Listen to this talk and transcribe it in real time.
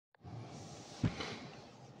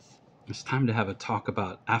It's time to have a talk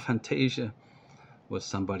about aphantasia with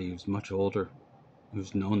somebody who's much older,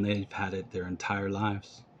 who's known they've had it their entire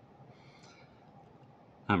lives.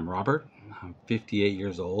 I'm Robert, I'm 58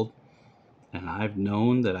 years old, and I've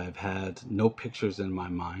known that I've had no pictures in my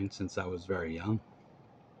mind since I was very young.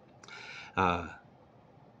 I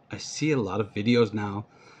see a lot of videos now,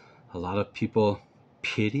 a lot of people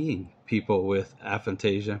pitying people with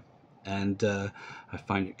aphantasia, and I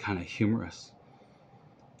find it kind of humorous.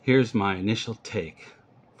 Here's my initial take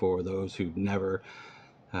for those who've never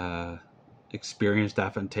experienced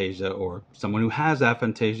aphantasia, or someone who has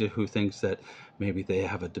aphantasia who thinks that maybe they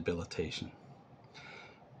have a debilitation.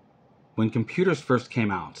 When computers first came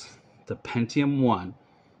out, the Pentium 1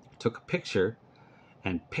 took a picture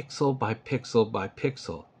and pixel by pixel by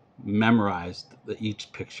pixel memorized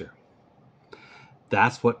each picture.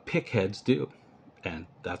 That's what Pic Heads do, and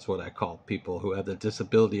that's what I call people who have the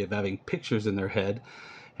disability of having pictures in their head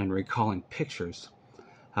and recalling pictures.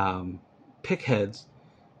 Pic Heads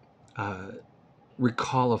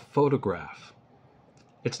recall a photograph.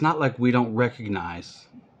 It's not like we don't recognize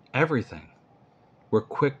everything. We're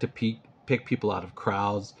quick to pick people out of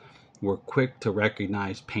crowds. We're quick to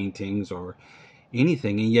recognize paintings or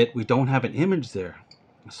anything, and yet we don't have an image there.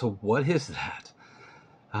 So what is that?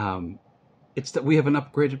 It's that we have an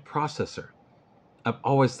upgraded processor. I've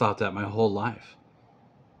always thought that my whole life.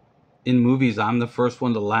 In movies, I'm the first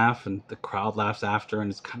one to laugh and the crowd laughs after, and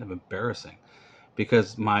it's kind of embarrassing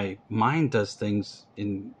because my mind does things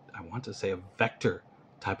in, I want to say, a vector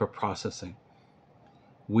type of processing.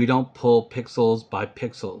 We don't pull pixels by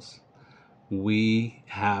pixels. We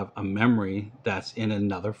have a memory that's in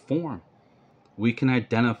another form. We can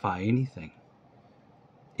identify anything.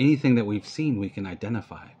 Anything that we've seen, we can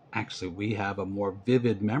identify. Actually, we have a more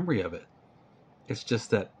vivid memory of it. It's just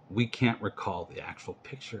that we can't recall the actual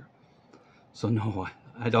picture. So no,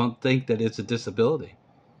 I don't think that it's a disability.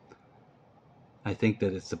 I think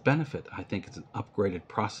that it's a benefit. I think it's an upgraded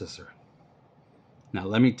processor. Now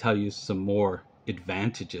let me tell you some more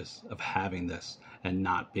advantages of having this and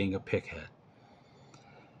not being a Pic Head.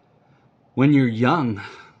 When you're young,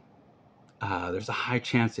 there's a high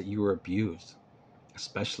chance that you were abused,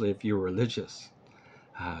 especially if you're religious.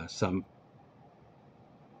 Some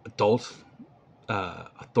adult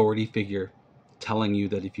authority figure telling you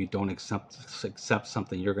that if you don't accept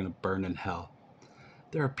something, you're going to burn in hell.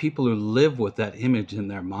 There are people who live with that image in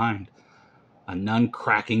their mind. A nun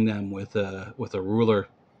cracking them with a ruler,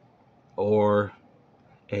 or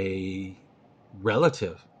a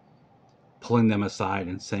relative pulling them aside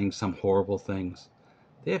and saying some horrible things.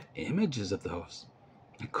 They have images of those.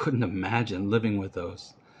 I couldn't imagine living with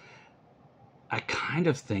those. I kind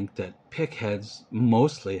of think that Pic Heads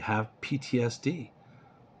mostly have PTSD,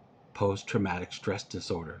 post-traumatic stress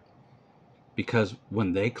disorder, because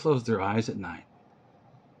when they close their eyes at night,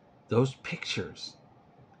 those pictures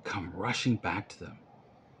come rushing back to them.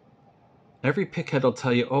 Every Pic Head will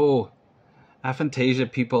tell you, oh, aphantasia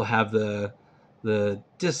people have the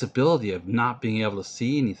disability of not being able to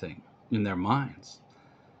see anything in their minds.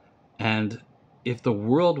 And if the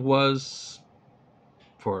world was,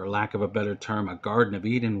 for lack of a better term, a Garden of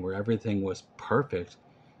Eden where everything was perfect,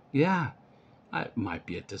 yeah, it might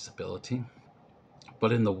be a disability.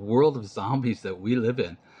 But in the world of zombies that we live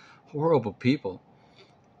in, horrible people,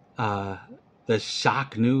 the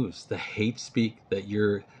shock news, the hate speak that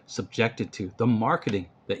you're subjected to, the marketing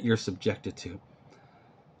that you're subjected to,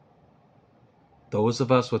 those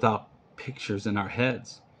of us without pictures in our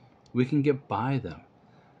heads, we can get by them.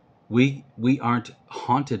 We aren't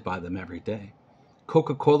haunted by them every day.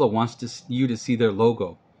 Coca-Cola wants you to see their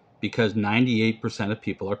logo because 98% of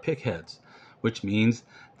people are Pic Heads, which means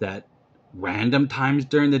that random times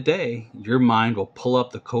during the day, your mind will pull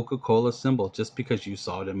up the Coca-Cola symbol just because you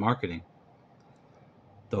saw it in marketing.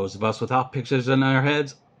 Those of us without pictures in our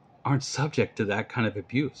heads aren't subject to that kind of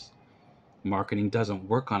abuse. Marketing doesn't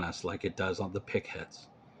work on us like it does on the Pic Heads.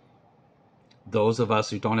 Those of us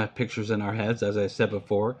who don't have pictures in our heads, as I said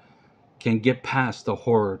before, can get past the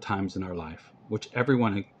horror times in our life, which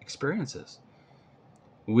everyone experiences.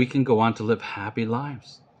 We can go on to live happy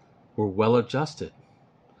lives. We're well adjusted.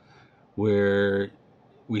 Where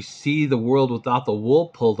we see the world without the wool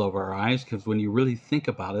pulled over our eyes, because when you really think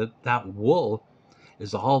about it, that wool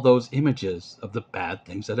is all those images of the bad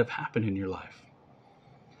things that have happened in your life.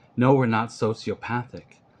 No, we're not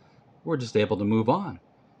sociopathic. We're just able to move on.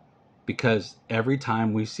 Because every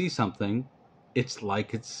time we see something, it's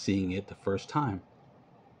like it's seeing it the first time.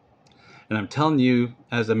 And I'm telling you,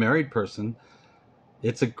 as a married person,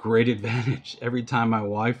 it's a great advantage. Every time my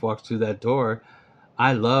wife walks through that door,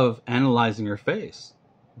 I love analyzing her face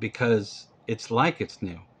because it's like it's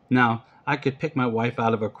new. Now, I could pick my wife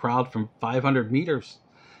out of a crowd from 500 meters.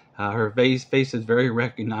 Her face is very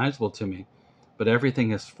recognizable to me, but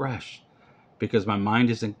everything is fresh because my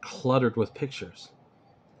mind isn't cluttered with pictures.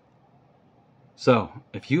 So,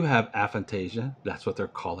 if you have aphantasia, that's what they're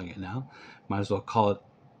calling it now, might as well call it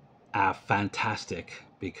aphantastic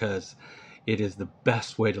because it is the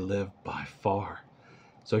best way to live by far.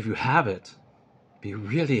 So if you have it, be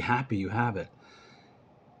really happy you have it.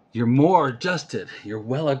 You're more adjusted. You're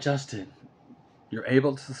well adjusted. You're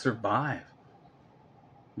able to survive.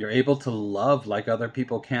 You're able to love like other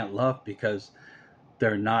people can't love because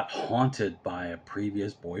they're not haunted by a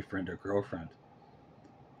previous boyfriend or girlfriend.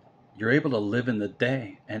 You're able to live in the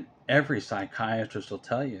day, and every psychiatrist will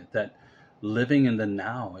tell you that living in the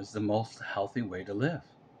now is the most healthy way to live.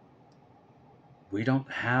 We don't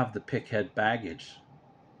have the Pic Head baggage.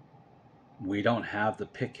 We don't have the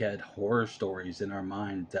Pic Head horror stories in our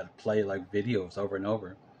mind that play like videos over and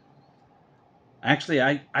over. Actually,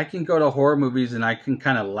 I can go to horror movies and I can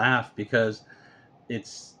kind of laugh because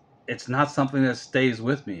it's not something that stays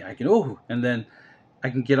with me. I can, and then I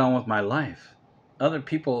can get on with my life. Other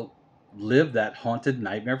people live that haunted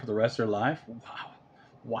nightmare for the rest of their life. Wow.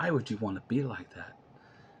 Why would you want to be like that?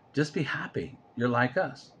 Just be happy. You're like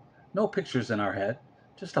us. No pictures in our head.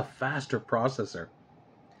 Just a faster processor.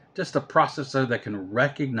 Just a processor that can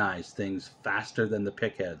recognize things faster than the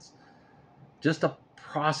Pic Heads. Just a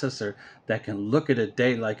processor that can look at a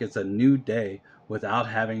day like it's a new day without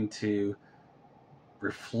having to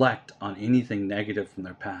reflect on anything negative from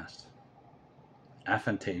their past.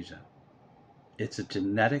 Aphantasia. It's a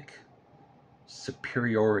genetic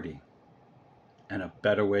superiority and a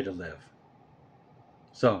better way to live.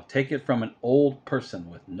 So take it from an old person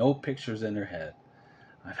with no pictures in their head.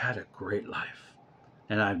 I've had a great life,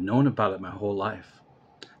 and I've known about it my whole life.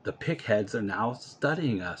 The Pic Heads are now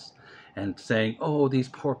studying us and saying, oh, these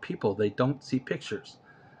poor people, they don't see pictures.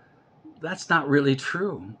 That's not really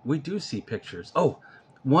true. We do see pictures. Oh,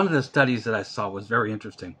 one of the studies that I saw was very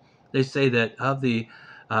interesting. They say that of the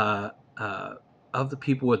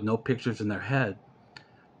people with no pictures in their head,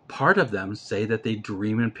 part of them say that they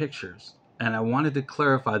dream in pictures. And I wanted to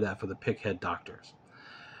clarify that for the Pic Head doctors.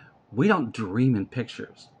 We don't dream in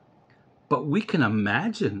pictures, but we can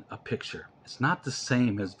imagine a picture. It's not the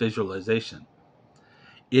same as visualization.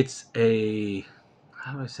 It's a,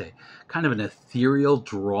 kind of an ethereal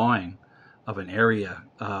drawing of an area,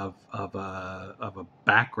 of a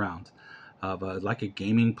background, like a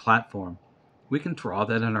gaming platform. We can draw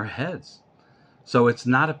that in our heads. So it's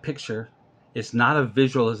not a picture. It's not a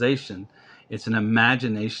visualization. It's an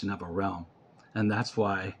imagination of a realm. And that's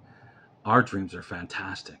why our dreams are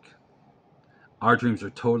fantastic. Our dreams are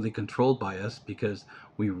totally controlled by us because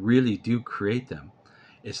we really do create them.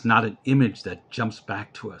 It's not an image that jumps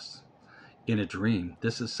back to us in a dream.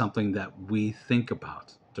 This is something that we think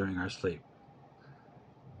about during our sleep.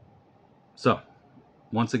 So,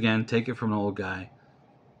 once again, take it from an old guy.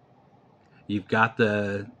 You've got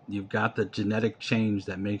the genetic change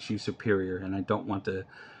that makes you superior, and I don't want to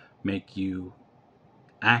make you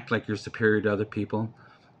act like you're superior to other people.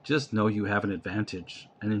 Just know you have an advantage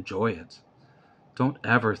and enjoy it. Don't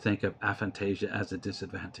ever think of aphantasia as a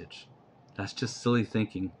disadvantage. That's just silly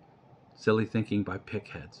thinking by Pic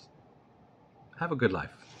Heads. Have a good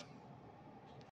life.